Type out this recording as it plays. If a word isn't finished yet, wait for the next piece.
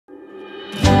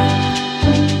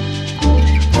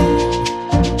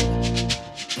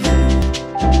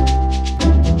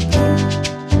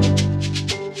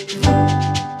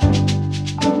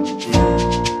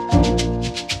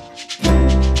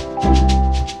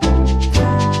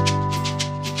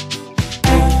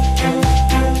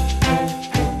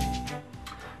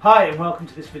Hi and welcome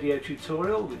to this video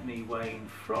tutorial with me, Wayne,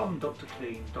 from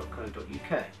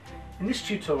DrClean.co.uk. In this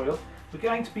tutorial we're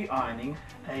going to be ironing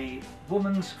a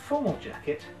woman's formal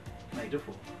jacket made of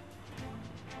wool.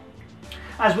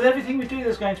 As with everything we do,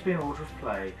 there's going to be an order of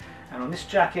play, and on this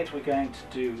jacket we're going to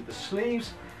do the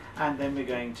sleeves and then we're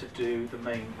going to do the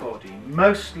main body,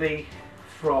 mostly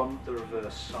from the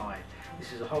reverse side.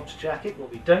 This is a Hobbs jacket.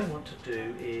 What we don't want to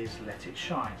do is let it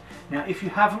shine. Now if you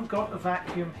haven't got a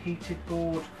vacuum heated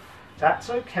board,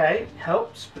 that's okay, it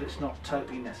helps, but it's not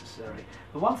totally necessary.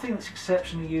 The one thing that's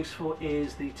exceptionally useful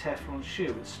is the Teflon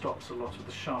shoe. It stops a lot of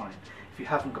the shine. If you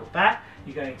haven't got that,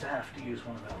 you're going to have to use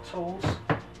one of our tools,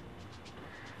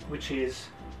 which is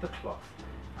the cloth.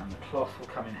 And the cloth will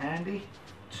come in handy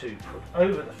to put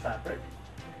over the fabric,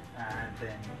 and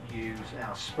then use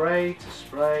our spray to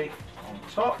spray on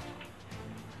top.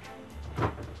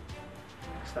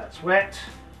 Once that's wet,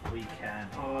 we can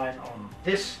iron on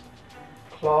this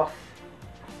cloth,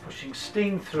 pushing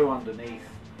steam through underneath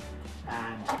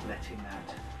and letting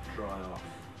that dry off.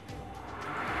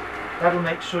 That'll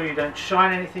make sure you don't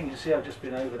shine anything. You see I've just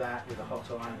been over that with a hot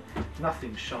iron.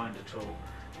 Nothing's shined at all.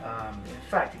 In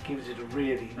fact, it gives it a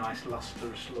really nice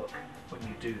lustrous look when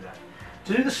you do that.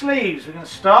 To do the sleeves, we're going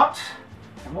to start,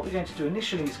 and what we're going to do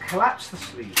initially is collapse the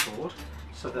sleeve board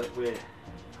so that we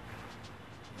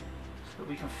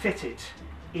can fit it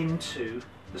into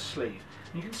the sleeve.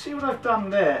 And you can see what I've done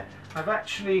there. I've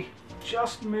actually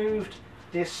just moved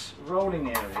this rolling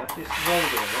area, this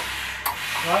rolled area,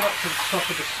 right up to the top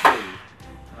of the sleeve.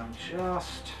 And I'm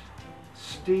just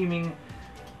steaming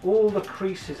all the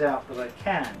creases out that I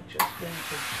can. Just going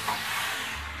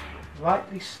to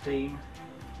lightly steam,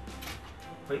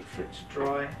 wait for it to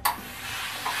dry,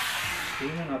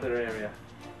 steam another area,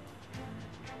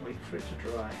 wait for it to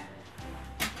dry,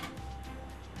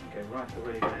 and go right the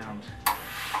way round.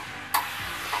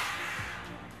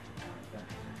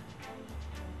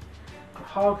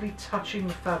 Hardly touching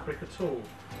the fabric at all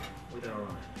with our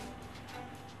iron.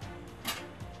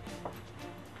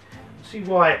 See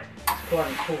why it's quite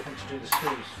important to do the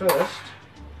sleeves first,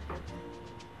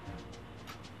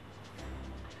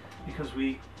 because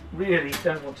we really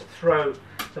don't want to throw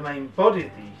the main body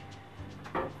of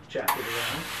the jacket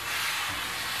around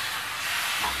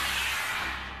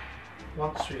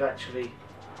once we've actually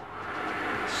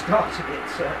started it.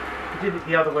 So if we did it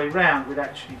the other way round, we'd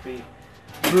actually be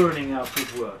ruining our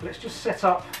good work. Let's just set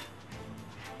up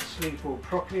the sleeve board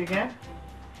properly again.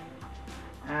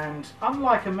 And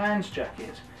unlike a man's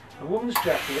jacket, a woman's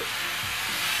jacket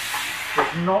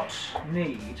does not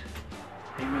need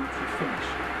a military finish.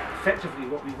 Effectively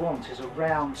what we want is a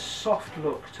round, soft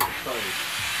look to the clothes.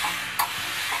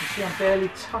 You see I'm barely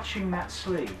touching that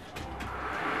sleeve.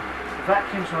 The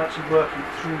vacuums are actually working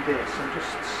through this. I'm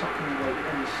just sucking away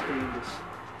any steam that's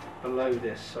below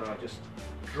this, so I just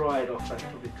dry it off a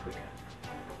little bit quicker.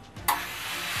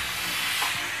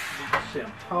 You can see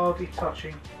I'm hardly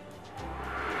touching.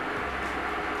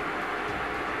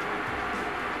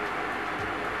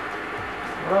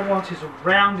 What I want is a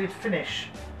rounded finish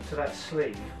to that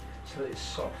sleeve so that it's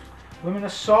soft. Women are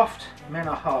soft, men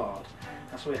are hard.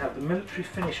 That's why we have the military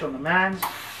finish on the man's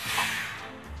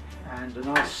and a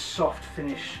nice soft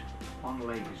finish on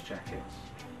ladies' jackets.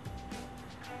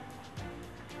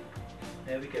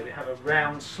 There we go, we have a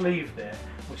round sleeve there,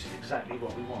 which is exactly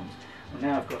what we want. Well,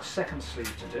 now I've got a second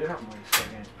sleeve to do, haven't we? So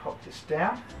we're going to pop this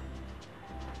down,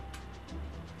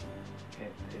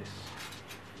 get this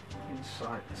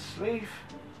inside the sleeve,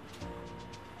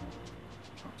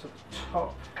 up to the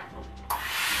top.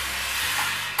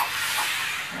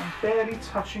 I'm barely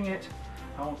touching it.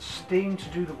 I want steam to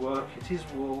do the work. It is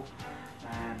wool,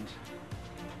 and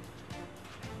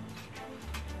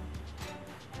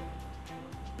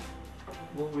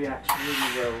will react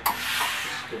really well to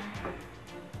steam.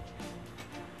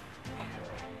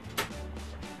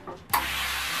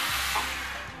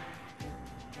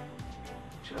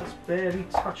 Just barely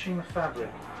touching the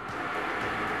fabric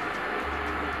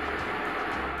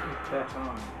with that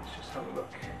iron. Let's just have a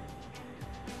look.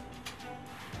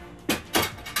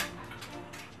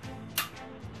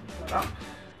 Put that up.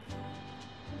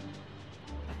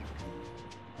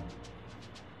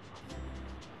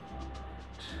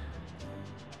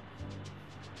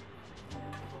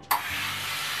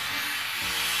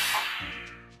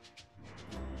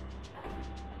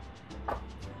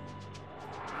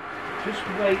 Just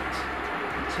wait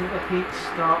until the heat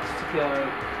starts to go,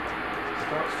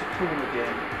 starts to cool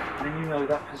again, and then you know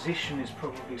that position is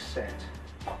probably set.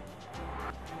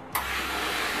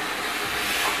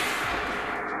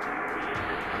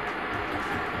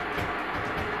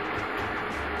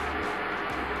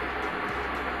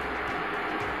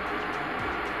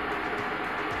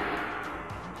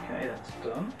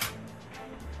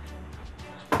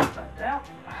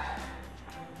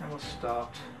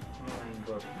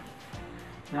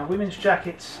 Now women's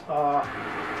jackets are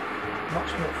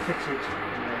much more fitted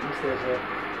than men's. There's a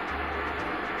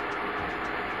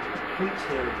pleat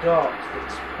here, a dart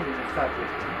that's pulling the fabric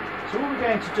in. So what we're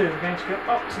going to do, we're going to go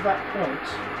up to that point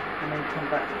and then come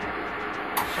back again.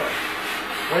 So,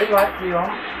 very lightly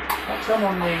on. Once I'm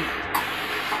on the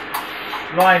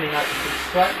lining, I can be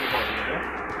slightly heavier there.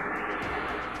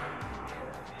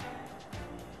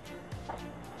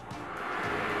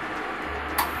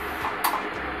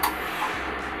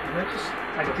 Notice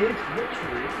I did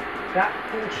literally that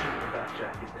portion of that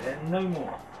jacket there, no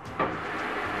more.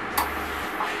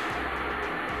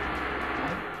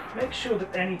 Make sure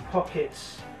that any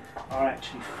pockets are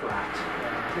actually flat.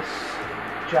 This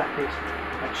jacket,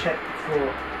 I checked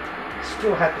before,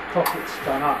 still had the pockets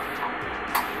done up.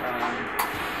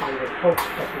 So the false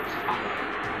pockets.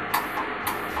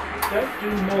 Don't do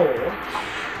more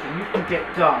than you can get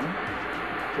done.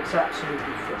 It's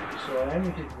absolutely flat. So I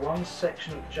only did one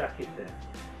section of the jacket there.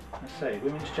 I say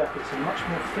women's jackets are much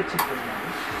more fitted than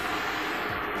men's.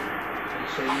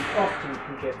 So you often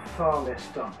can get far less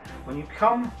done. When you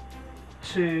come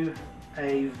to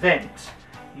a vent,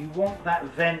 you want that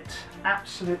vent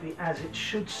absolutely as it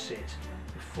should sit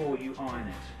before you iron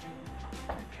it.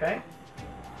 Okay?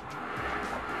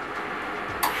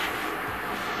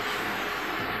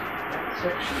 That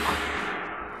section.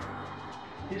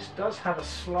 This does have a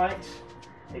slight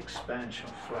expansion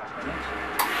flap in it.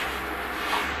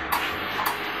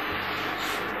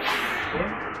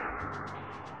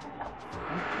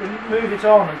 When you move it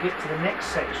on and get to the next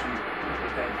section of the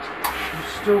vent,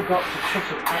 you've still got to put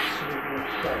it absolutely in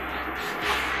place.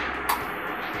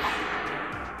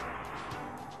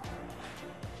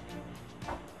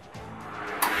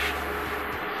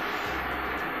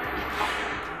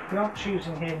 We aren't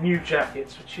choosing here new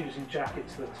jackets, we're choosing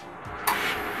jackets that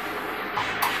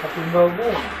have been well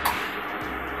worn.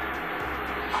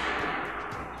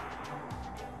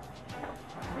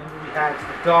 Remember we had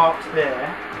the dart there,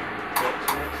 that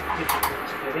makes it difficult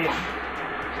to get in.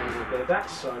 So we'll go that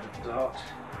side of the dart.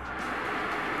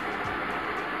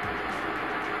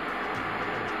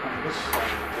 And this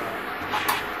side of the dart.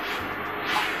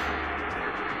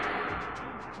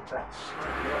 Put that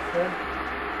slightly off there.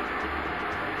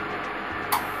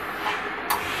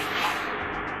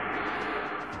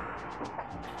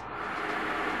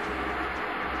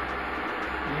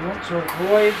 You want to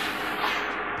avoid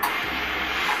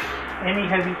any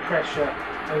heavy pressure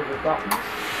over buttons.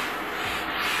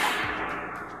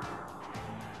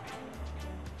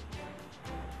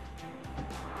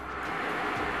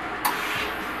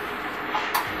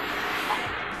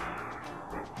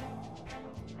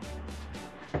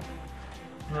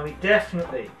 Now we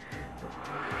definitely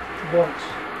want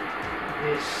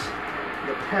this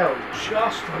lapel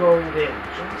just rolled in,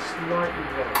 just slightly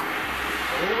rolled.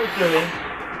 So all we're doing,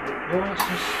 we're drawing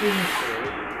some steam through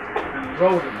and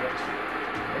rolling it.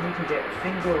 Then you can get a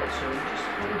finger or two and just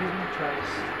hold it in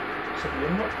place so that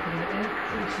you're not putting any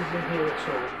creases in here at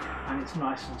all, and it's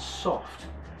nice and soft,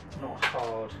 not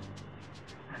hard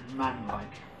and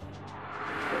man-like.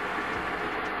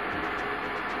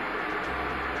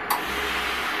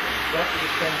 Exactly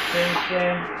the same thing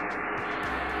again.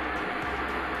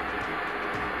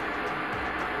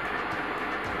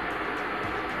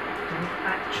 Didn't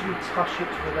actually touch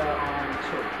it without iron at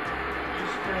all.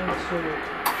 Just going to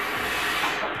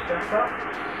touch that up.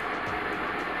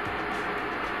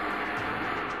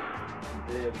 And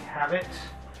there we have it.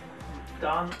 We've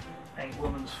done a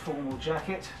woman's formal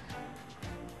jacket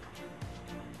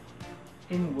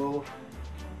in wool.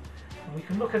 And we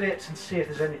can look at it and see if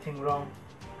there's anything wrong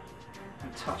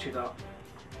and touch it up,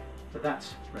 but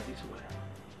that's ready to wear.